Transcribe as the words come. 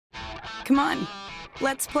Come on,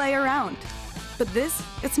 let's play around. But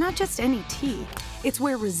it's not just any tee. It's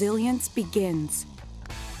where resilience begins.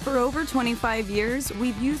 For over 25 years,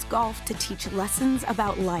 we've used golf to teach lessons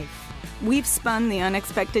about life. We've spun the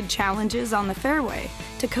unexpected challenges on the fairway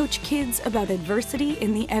to coach kids about adversity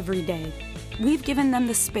in the everyday. We've given them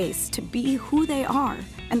the space to be who they are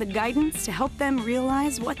and the guidance to help them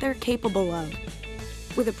realize what they're capable of.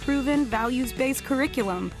 With a proven values-based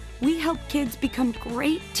curriculum, we help kids become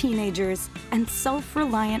great teenagers and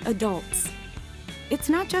self-reliant adults. It's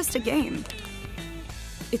not just a game.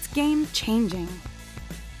 It's game-changing.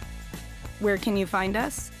 Where can you find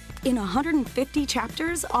us? In 150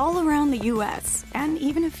 chapters all around the US, and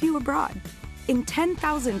even a few abroad. In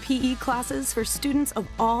 10,000 PE classes for students of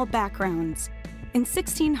all backgrounds. In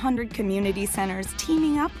 1,600 community centers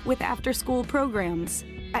teaming up with after-school programs.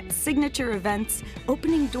 At signature events,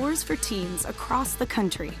 opening doors for teens across the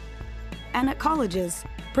country. And at colleges,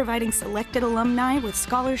 providing selected alumni with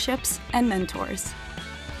scholarships and mentors.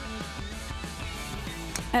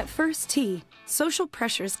 At First Tee, social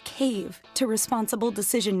pressures cave to responsible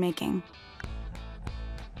decision-making.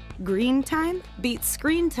 Green time beats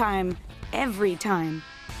screen time every time.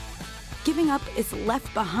 Giving up is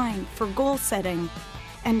left behind for goal setting,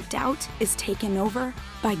 and doubt is taken over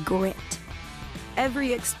by grit.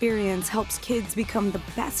 Every experience helps kids become the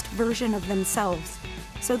best version of themselves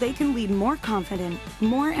so they can lead more confident,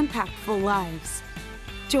 more impactful lives.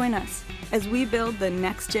 Join us as we build the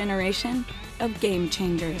next generation of game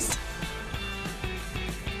changers.